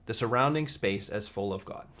the surrounding space as full of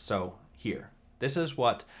God. So here, this is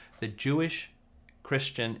what the Jewish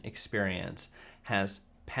Christian experience has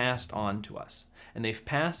passed on to us. And they've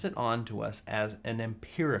passed it on to us as an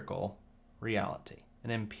empirical reality. An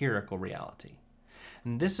empirical reality.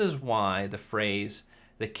 And this is why the phrase,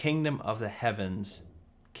 the kingdom of the heavens,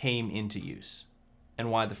 came into use. And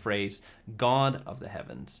why the phrase, God of the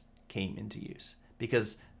heavens, came into use.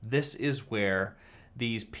 Because this is where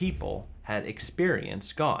these people had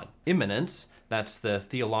experienced God. Immanence, that's the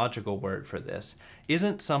theological word for this,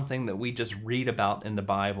 isn't something that we just read about in the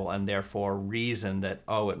Bible and therefore reason that,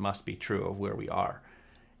 oh, it must be true of where we are.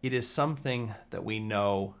 It is something that we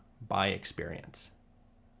know by experience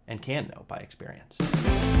and can know by experience.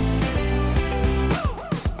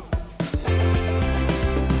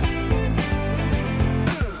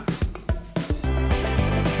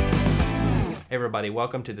 Hey everybody,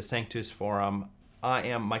 welcome to the Sanctus Forum. I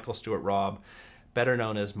am Michael Stewart Robb, better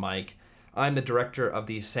known as Mike. I'm the director of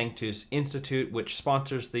the Sanctus Institute, which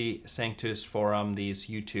sponsors the Sanctus Forum, these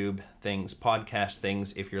YouTube things, podcast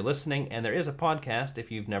things, if you're listening. And there is a podcast,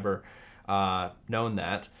 if you've never known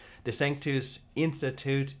that. The Sanctus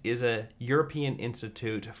Institute is a European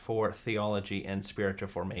institute for theology and spiritual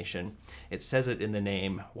formation. It says it in the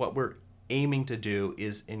name. What we're aiming to do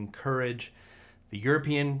is encourage the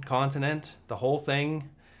European continent, the whole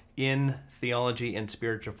thing, in theology and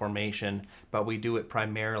spiritual formation, but we do it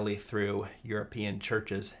primarily through European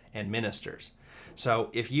churches and ministers. So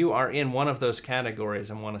if you are in one of those categories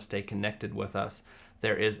and want to stay connected with us,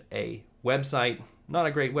 there is a website, not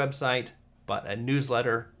a great website, but a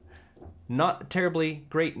newsletter, not a terribly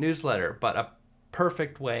great newsletter, but a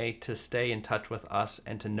perfect way to stay in touch with us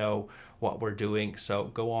and to know what we're doing. So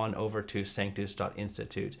go on over to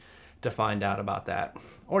sanctus.institute to find out about that,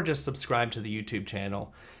 or just subscribe to the YouTube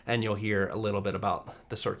channel and you'll hear a little bit about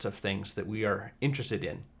the sorts of things that we are interested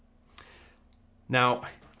in. Now,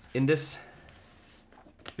 in this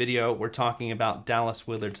video, we're talking about Dallas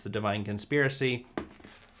Willard's The Divine Conspiracy,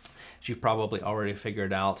 as you've probably already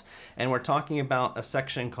figured out, and we're talking about a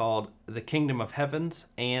section called The Kingdom of Heavens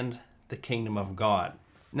and the Kingdom of God.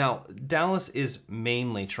 Now, Dallas is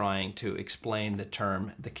mainly trying to explain the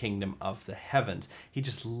term, the kingdom of the heavens. He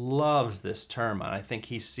just loves this term, and I think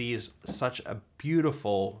he sees such a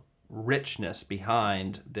beautiful richness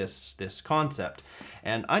behind this concept.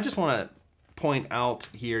 And I just want to point out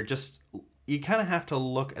here, you kind of have to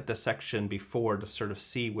look at the section before to sort of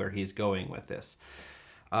see where he's going with this.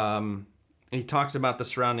 He talks about the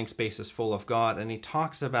surrounding space is full of God, and he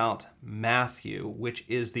talks about Matthew, which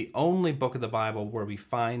is the only book of the Bible where we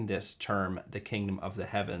find this term, the kingdom of the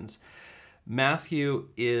heavens. Matthew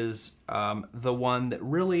is the one that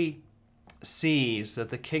really sees that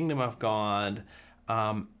the kingdom of God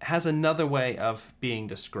has another way of being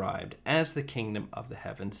described as the kingdom of the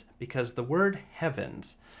heavens, because the word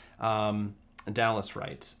heavens, Dallas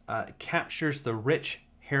writes, captures the rich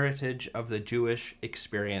heritage of the Jewish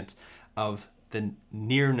experience of the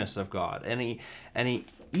nearness of God. And he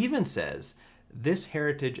even says this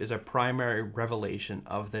heritage is a primary revelation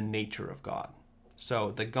of the nature of God.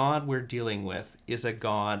 So the God we're dealing with is a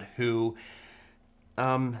God who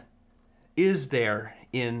is there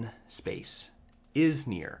in space, is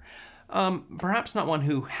near. Perhaps not one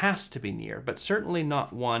who has to be near, but certainly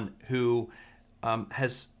not one who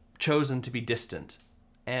has chosen to be distant.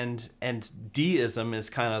 And deism is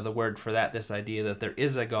kind of the word for that, this idea that there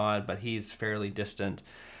is a God, but he's fairly distant.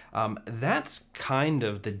 That's kind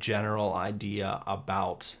of the general idea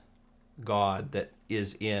about God that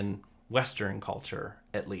is in Western culture,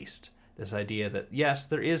 at least. This idea that, yes,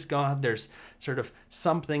 there is God, there's sort of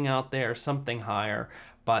something out there, something higher,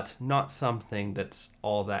 but not something that's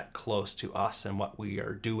all that close to us and what we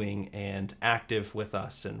are doing and active with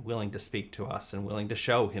us and willing to speak to us and willing to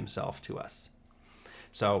show himself to us.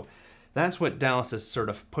 So that's what Dallas is sort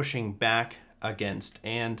of pushing back against.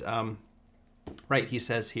 And right, he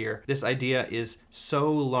says here, this idea is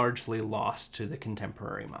so largely lost to the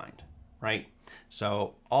contemporary mind, right?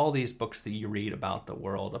 So all these books that you read about the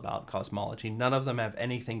world, about cosmology, none of them have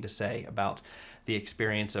anything to say about the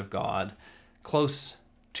experience of God close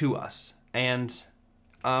to us. And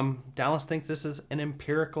Dallas thinks this is an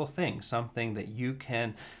empirical thing, something that you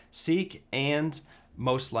can seek and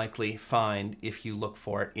most likely find if you look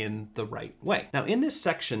for it in the right way. Now, in this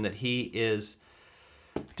section that he is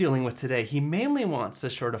dealing with today, he mainly wants to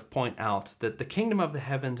sort of point out that the kingdom of the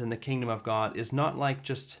heavens and the kingdom of God is not like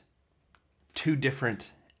just two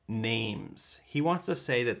different names. He wants to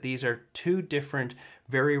say that these are two different,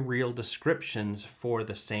 very real descriptions for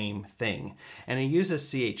the same thing. And he uses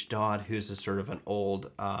C.H. Dodd, who's a sort of an old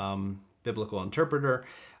biblical interpreter,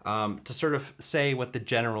 to sort of say what the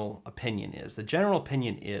general opinion is. The general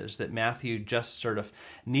opinion is that Matthew just sort of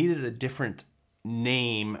needed a different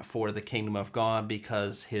name for the kingdom of God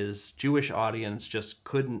because his Jewish audience just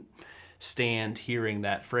couldn't stand hearing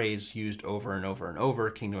that phrase used over and over and over,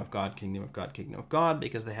 kingdom of God, kingdom of God, kingdom of God,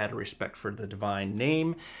 because they had a respect for the divine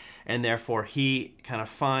name, and therefore he kind of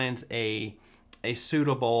finds a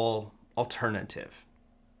suitable alternative.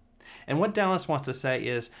 And what Dallas wants to say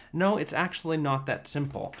is, no, it's actually not that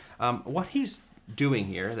simple. What he's doing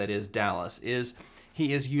here, that is Dallas, is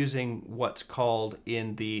he is using what's called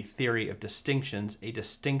in the theory of distinctions a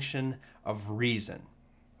distinction of reason.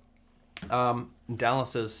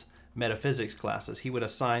 Dallas's metaphysics classes, he would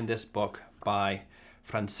assign this book by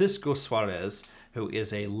Francisco Suarez, who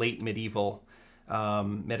is a late medieval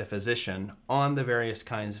metaphysician, on the various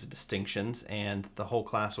kinds of distinctions, and the whole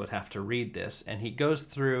class would have to read this. And he goes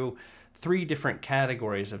through 3 different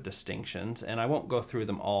categories of distinctions, and I won't go through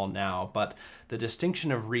them all now, but the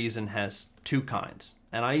distinction of reason has 2 kinds.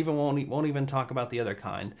 And I won't even talk about the other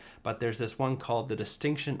kind, but there's this one called the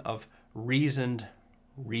distinction of reasoned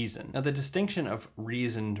reason. Now, the distinction of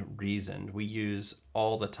reasoned we use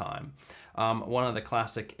all the time. One of the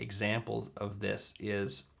classic examples of this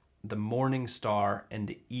is the morning star and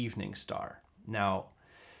the evening star. Now,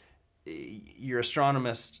 you're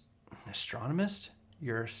astronomist?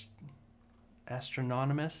 You're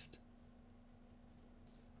astronomist?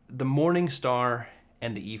 The morning star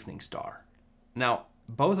and the evening star. Now,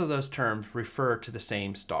 both of those terms refer to the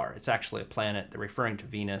same star. It's actually a planet. They're referring to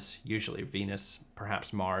Venus, usually Venus,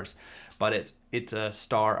 perhaps Mars, but it's a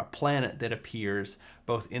star, a planet that appears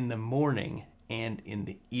both in the morning and in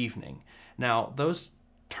the evening. Now, those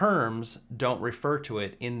terms don't refer to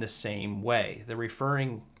it in the same way. They're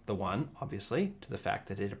referring, the one, obviously, to the fact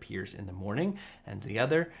that it appears in the morning, and the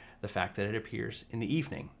other, the fact that it appears in the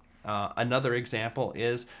evening. Another example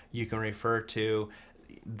is you can refer to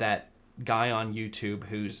that guy on YouTube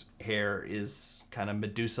whose hair is kind of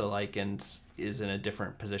Medusa-like and is in a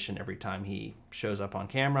different position every time he shows up on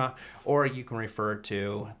camera, or you can refer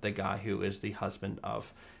to the guy who is the husband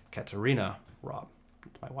of Katerina, Rob,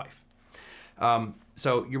 my wife.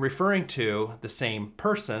 So you're referring to the same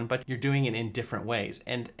person, but you're doing it in different ways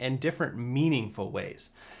and different meaningful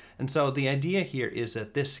ways. And so the idea here is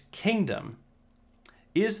that this kingdom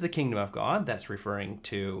is the kingdom of God. That's referring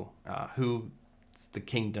to who the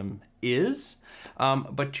kingdom is,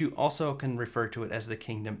 but you also can refer to it as the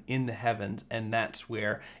kingdom in the heavens, and that's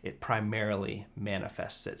where it primarily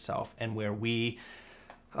manifests itself and where we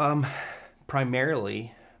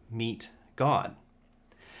primarily meet God.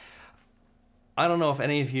 I don't know if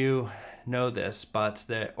any of you know this, but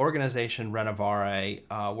the organization Renovare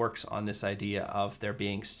works on this idea of there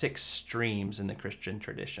being 6 streams in the Christian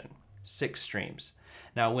tradition. 6 streams.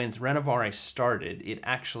 Now, when Renovare started, it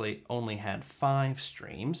actually only had 5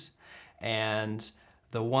 streams, and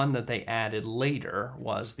the one that they added later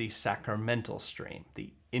was the sacramental stream,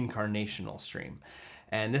 the incarnational stream.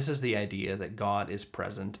 And this is the idea that God is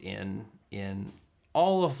present in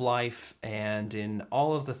all of life and in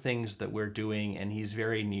all of the things that we're doing, and he's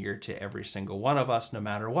very near to every single one of us, no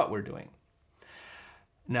matter what we're doing.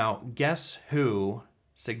 Now, guess who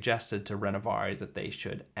suggested to Renovare that they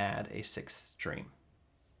should add a 6th stream?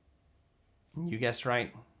 You guessed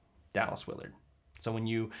right, Dallas Willard. So when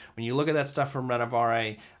you look at that stuff from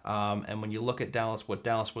Renovare, and when you look at what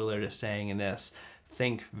Dallas Willard is saying in this,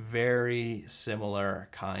 think very similar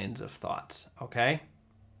kinds of thoughts, okay?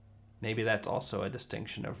 Maybe that's also a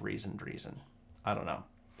distinction of reasoned reason. I don't know.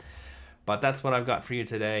 But that's what I've got for you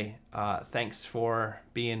today. Thanks for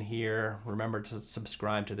being here. Remember to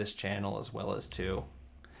subscribe to this channel as well as to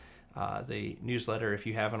the newsletter if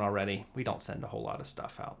you haven't already. We don't send a whole lot of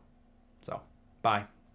stuff out. So, bye.